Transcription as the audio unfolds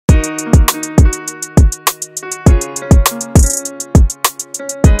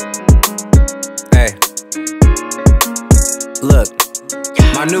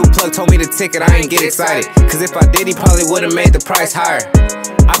My new plug told me the ticket, I ain't get excited, cause if I did, he probably would've made the price higher.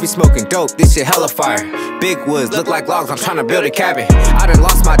 I be smoking dope, this shit hella fire. Big woods, look like logs, I'm tryna build a cabin. I done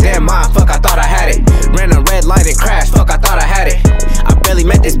lost my damn mind, fuck, I thought I had it. Ran a red light and crashed, fuck, I thought I had it. I barely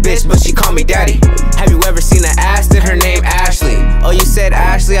met this bitch, but she called me daddy. Have you ever seen an Aston? Her name Ashley. Oh, you said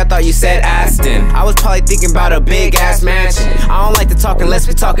Ashley? I thought you said Aston. I was probably thinking about a big ass mansion. I don't like to talk unless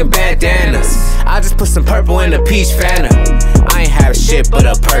we talking bandanas. I just put some purple in a peach Fanta. I ain't have shit but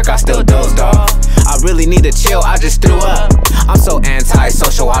a perk, I still dozed off. I really need to chill, I just threw up. I'm so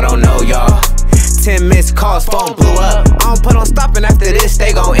anti-social, I don't know y'all. 10 missed calls, phone blew up. I don't plan on stopping after this,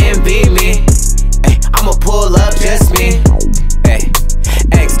 they gon' envy me. Ay, I'ma pull up, just me. Ay,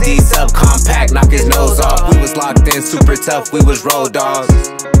 XD subcompact, knock his nose off. We was locked in, super tough, we was road dogs.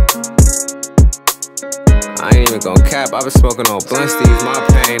 I ain't even gon' cap, I been smoking on blunt, Steve's my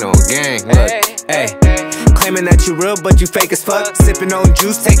pain on gang. Look, ay, claiming that you real, but you fake as fuck. Sipping on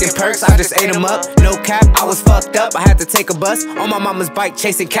juice, taking perks, I just ate them up. No cap, I was fucked up, I had to take a bus. On my mama's bike,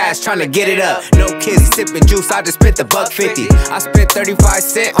 chasing cash, trying to get it up. No kids, sipping juice, I just spent the $1.50. I spent 35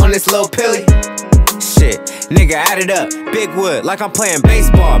 cents on this little pilly. Shit, nigga, add it up. Big wood, like I'm playing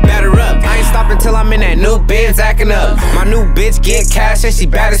baseball, batter up. I ain't stopping till I'm in that new Benz acting up. My new bitch get cash and she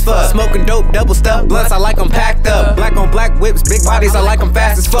bad as fuck. Smoking dope, double stuff, blunts, I like them packed up. Black on black whips, big bodies, I like them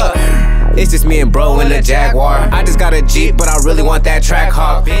fast as fuck. It's just me and bro in the Jaguar. I just got a Jeep, but I really want that track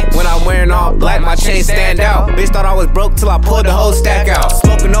hawk. When I'm wearing all black, my chains stand out. Bitch thought I was broke till I pulled the whole stack out.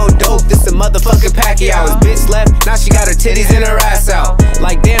 Smoking no dope, this a motherfucking Pacquiao. His bitch left, now she got her titties and her ass out.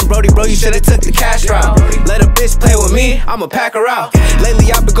 Like damn Brody, bro, you should've took the cash route. Let a bitch play with me, I'ma pack her out.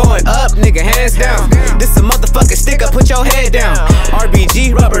 Lately I've been going up, nigga, hands down. This a motherfucking stick up, put your head down.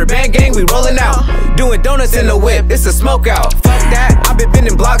 RBG, rubber band gang, we rolling out. Doing donuts in the whip, it's a smoke out. Fuck that, I've been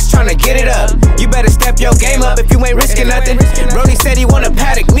bending blocks trying to get it up. You better step your game up if you ain't risking nothing. Brody said he want a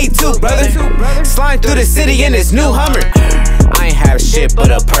paddock, me too, brother. Sliding through the city in this new Hummer. I ain't have shit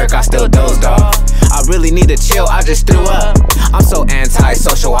but a perk, I still dozed off. I really need to chill, I just threw up. I'm so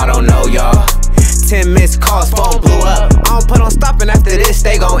anti-social, I don't know y'all. 10 missed calls, phone blew up. I don't plan on stopping after this,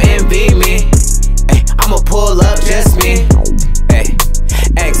 they gon' envy me. Ay, I'ma pull up, just me. Ay,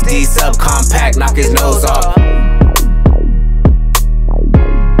 XD subcompact, knock his nose off.